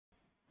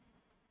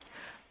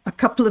A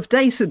couple of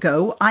days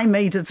ago, I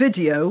made a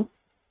video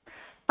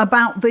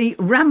about the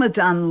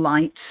Ramadan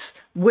lights,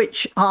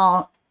 which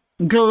are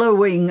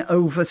glowing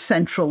over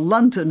central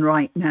London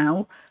right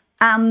now,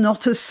 and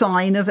not a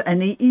sign of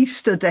any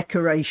Easter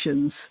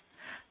decorations.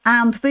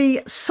 And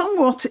the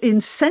somewhat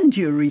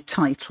incendiary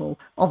title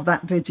of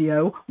that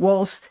video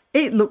was,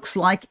 "It looks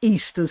like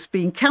Easter's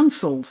been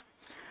cancelled."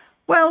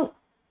 Well,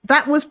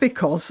 that was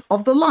because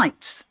of the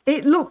lights.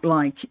 It looked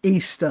like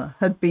Easter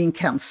had been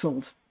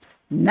cancelled.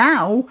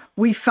 Now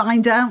we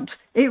find out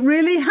it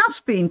really has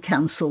been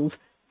cancelled.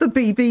 The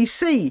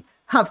BBC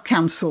have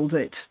cancelled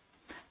it.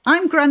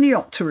 I'm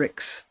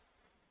Graniopteryx.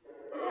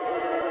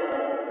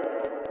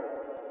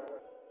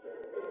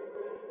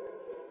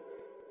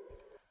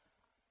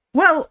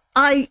 Well,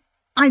 I'm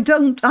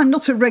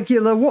not a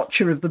regular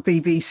watcher of the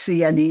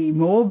BBC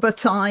anymore,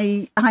 but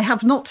I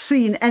have not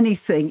seen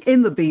anything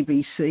in the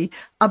BBC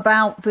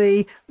about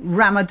the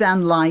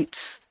Ramadan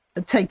lights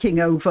taking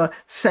over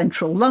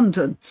central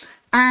London.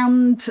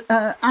 And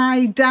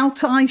I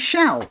doubt I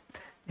shall.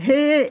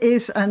 Here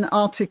is an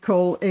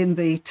article in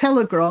the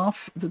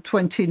Telegraph, the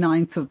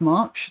 29th of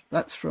March.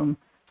 That's from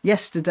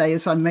yesterday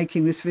as I'm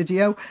making this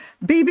video.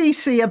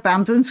 BBC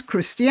abandons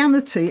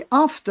Christianity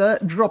after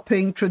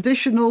dropping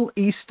traditional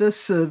Easter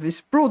service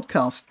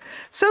broadcast.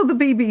 So the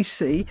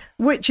BBC,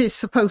 which is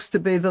supposed to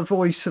be the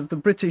voice of the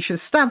British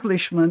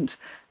establishment,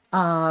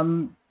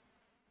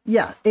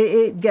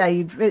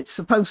 it's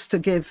supposed to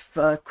give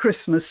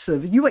Christmas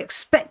service. You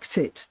expect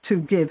it to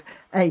give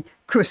a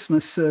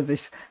Christmas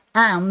service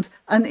and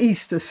an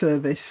Easter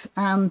service.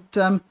 And,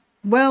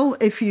 well,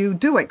 if you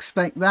do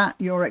expect that,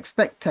 your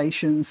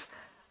expectations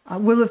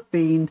will have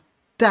been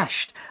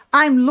dashed.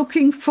 I'm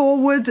looking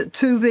forward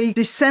to the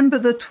December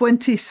the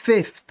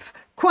 25th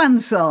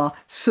Kwanzaa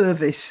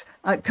service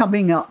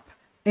coming up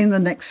in the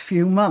next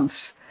few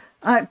months.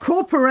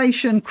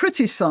 Corporation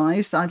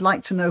criticised, I'd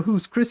like to know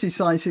who's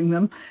criticising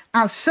them,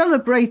 as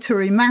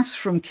celebratory mass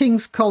from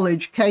King's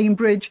College,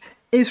 Cambridge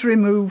is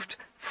removed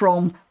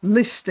from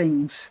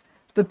listings.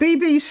 The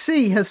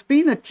BBC has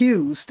been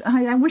accused,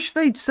 I wish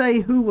they'd say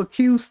who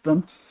accused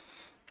them,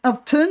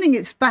 of turning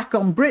its back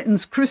on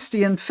Britain's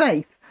Christian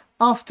faith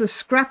after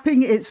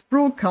scrapping its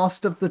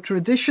broadcast of the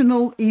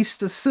traditional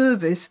Easter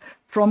service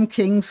from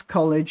King's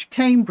College,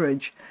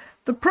 Cambridge.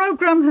 The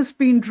programme has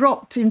been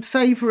dropped in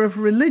favour of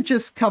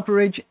religious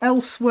coverage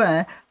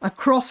elsewhere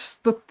across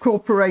the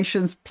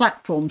corporation's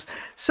platforms.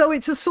 So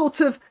it's a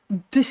sort of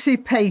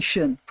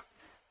dissipation,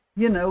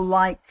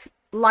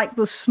 like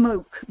the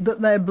smoke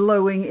that they're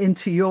blowing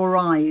into your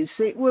eyes.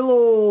 It will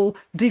all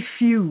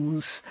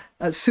diffuse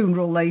sooner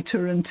or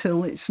later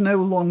until it's no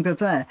longer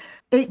there.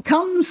 It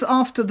comes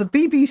after the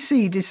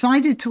BBC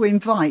decided to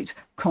invite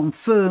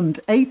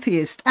confirmed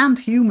atheist and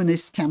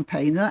humanist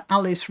campaigner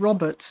Alice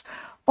Roberts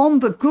on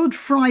the Good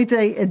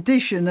Friday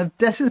edition of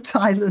Desert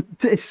Island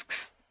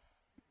Discs.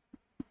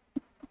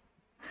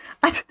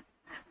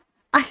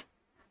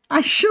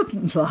 I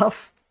shouldn't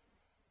laugh.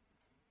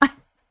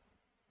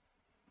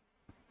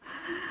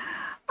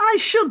 I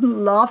shouldn't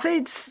laugh.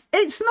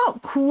 It's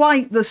not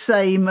quite the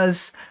same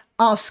as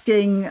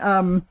asking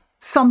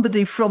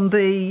somebody from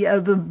the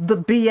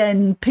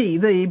BNP,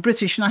 the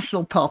British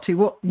National Party,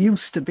 what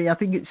used to be, I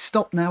think it's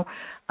stopped now,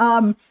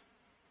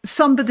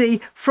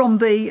 somebody from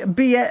the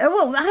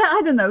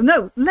I don't know.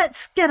 No,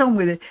 let's get on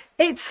with it.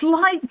 It's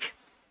like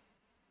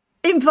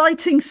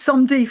inviting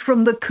somebody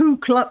from the Ku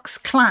Klux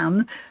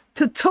Klan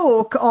to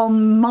talk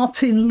on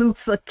Martin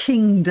Luther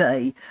King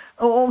Day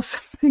or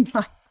something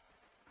like that.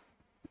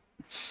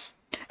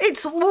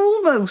 It's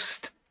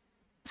almost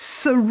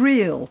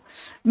surreal.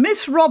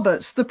 Miss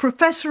Roberts, the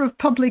Professor of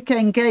Public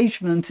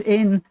Engagement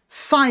in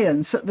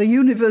Science at the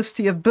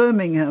University of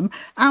Birmingham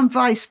and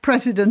Vice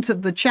President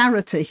of the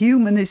charity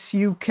Humanists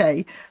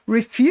UK,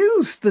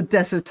 refused the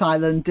Desert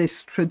Island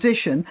Disc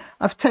tradition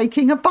of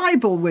taking a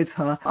Bible with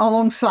her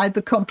alongside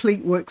the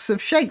complete works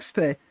of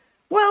Shakespeare.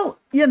 Well,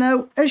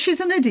 she's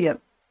an idiot.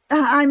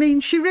 I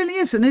mean, she really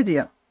is an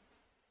idiot.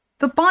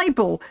 The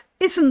Bible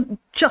isn't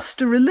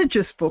just a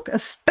religious book,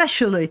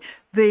 especially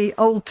the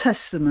Old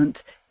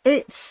Testament.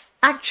 It's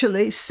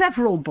actually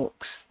several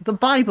books. The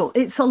Bible,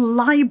 it's a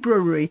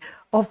library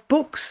of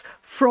books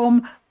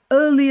from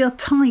earlier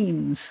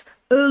times,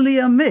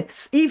 earlier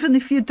myths, even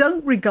if you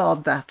don't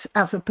regard that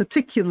as a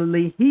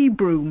particularly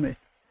Hebrew myth.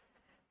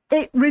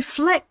 It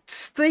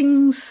reflects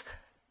things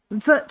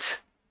that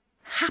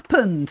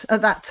happened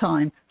at that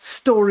time.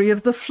 Story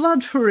of the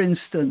flood, for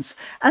instance,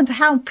 and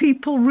how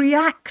people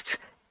react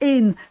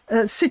in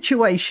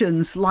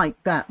situations like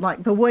that,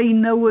 like the way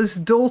Noah's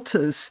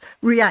daughters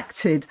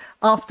reacted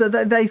after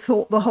they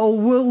thought the whole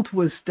world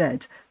was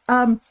dead.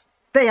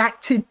 They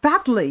acted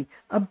badly,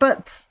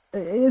 but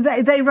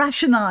they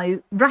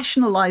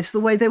rationalised the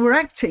way they were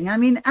acting. I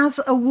mean, as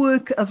a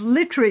work of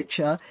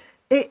literature,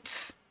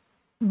 it's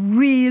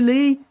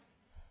really,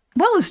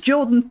 well, as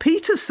Jordan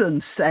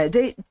Peterson said,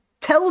 it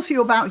tells you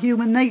about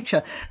human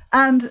nature.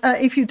 And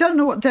if you don't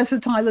know what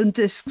Desert Island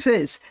Discs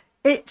is,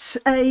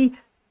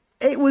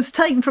 it was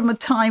taken from a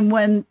time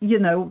when,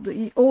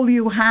 all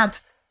you had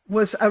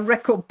was a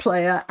record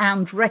player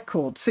and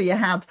record. So you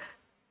had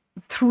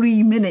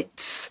 3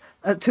 minutes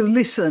to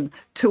listen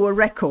to a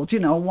record,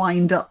 a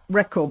wind-up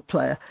record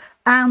player.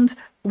 And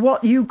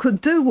what you could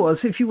do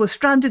was, if you were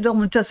stranded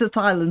on a desert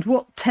island,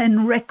 what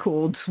 10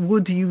 records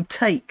would you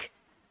take?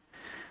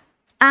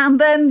 And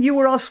then you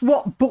were asked,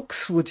 what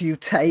books would you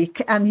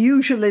take? And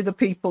usually the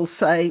people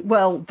say,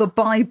 well, the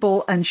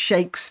Bible and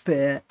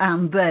Shakespeare.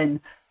 And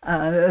then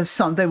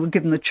they were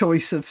given the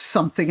choice of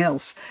something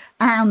else.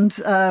 And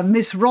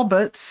Miss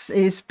Roberts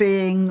is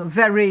being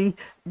very,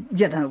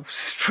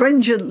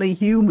 stringently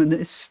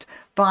humanist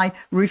by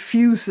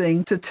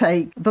refusing to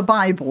take the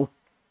Bible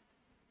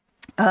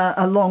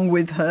along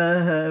with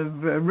her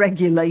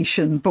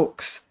regulation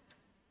books.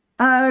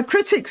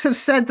 Critics have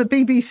said the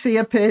BBC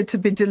appeared to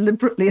be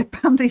deliberately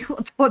abandoning.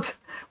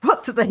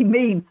 What do they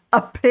mean,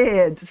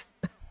 appeared?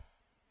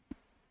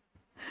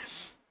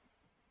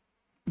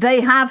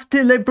 They have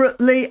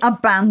deliberately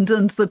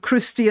abandoned the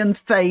Christian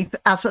faith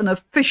as an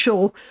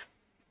official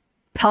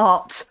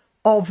part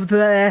of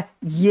their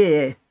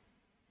year.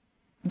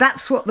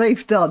 That's what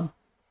they've done.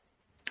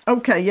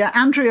 Okay, yeah,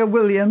 Andrea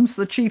Williams,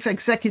 the chief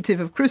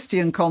executive of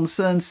Christian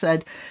Concern,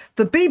 said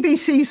the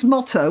BBC's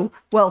motto,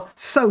 well,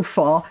 so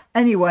far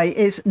anyway,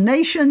 is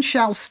nation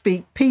shall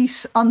speak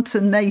peace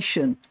unto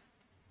nation.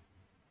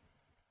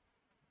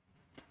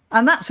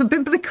 And that's a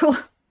biblical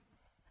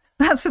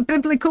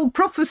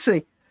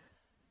prophecy.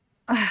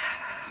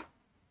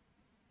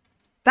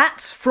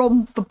 That's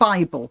from the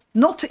Bible,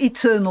 not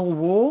eternal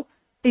war,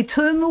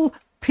 eternal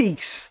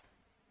peace.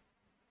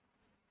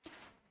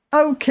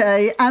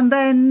 Okay, and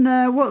then,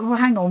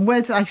 hang on,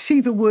 where did I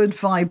see the word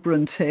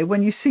vibrant here?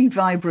 When you see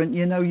vibrant,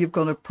 you know you've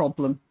got a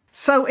problem.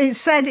 So it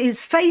said its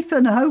faith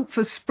and hope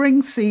for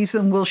spring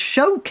season will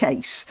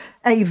showcase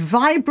a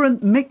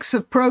vibrant mix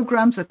of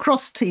programmes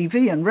across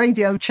TV and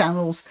radio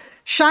channels,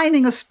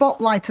 shining a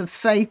spotlight of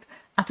faith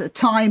at a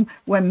time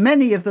when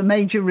many of the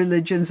major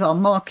religions are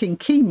marking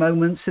key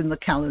moments in the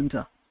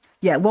calendar.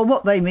 Yeah, well,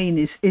 what they mean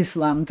is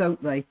Islam,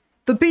 don't they?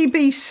 The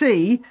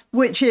BBC,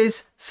 which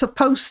is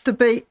supposed to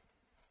be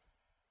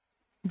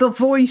the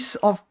voice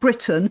of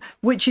Britain,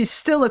 which is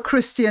still a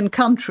Christian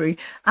country,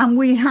 and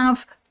we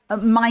have a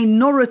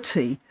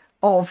minority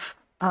of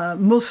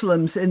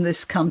Muslims in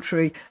this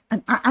country,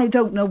 and I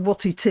don't know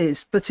what it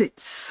is, but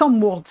it's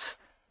somewhat...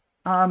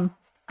 hang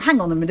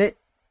on a minute,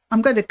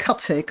 I'm going to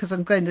cut here because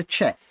I'm going to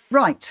check.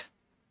 Right,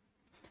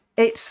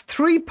 it's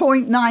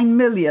 3.9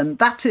 million,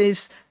 that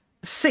is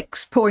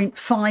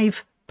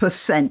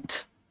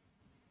 6.5%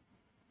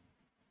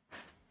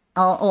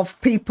 of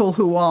people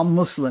who are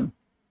Muslim.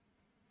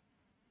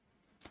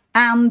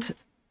 And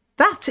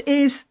that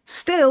is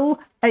still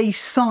a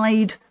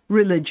side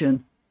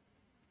religion.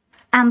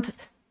 And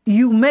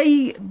you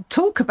may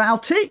talk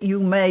about it, you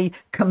may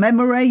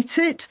commemorate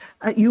it,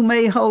 you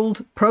may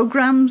hold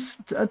programs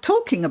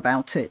talking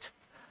about it,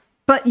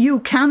 but you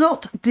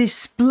cannot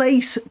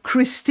displace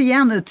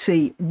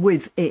Christianity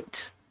with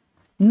it.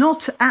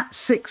 Not at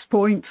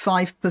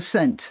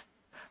 6.5%.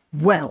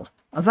 Well,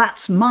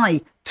 that's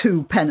my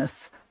 2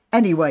 penneth.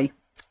 Anyway,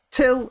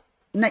 till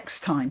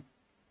next time.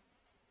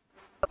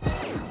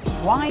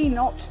 Why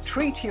not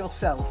treat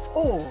yourself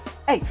or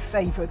a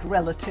favoured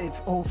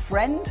relative or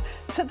friend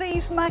to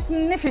these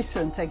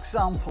magnificent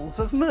examples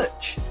of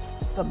merch?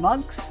 The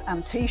mugs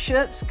and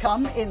t-shirts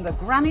come in the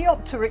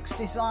Graniopteryx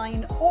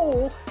design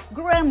or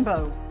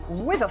Grambo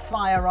with a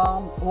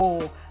firearm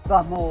or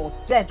the more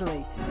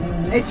deadly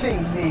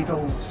knitting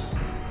needles.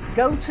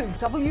 Go to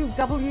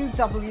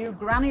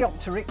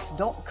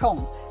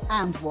www.graniopteryx.com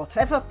and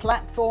whatever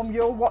platform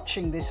you're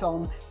watching this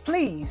on,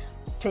 please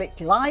click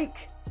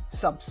like,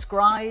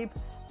 subscribe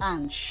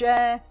and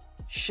share.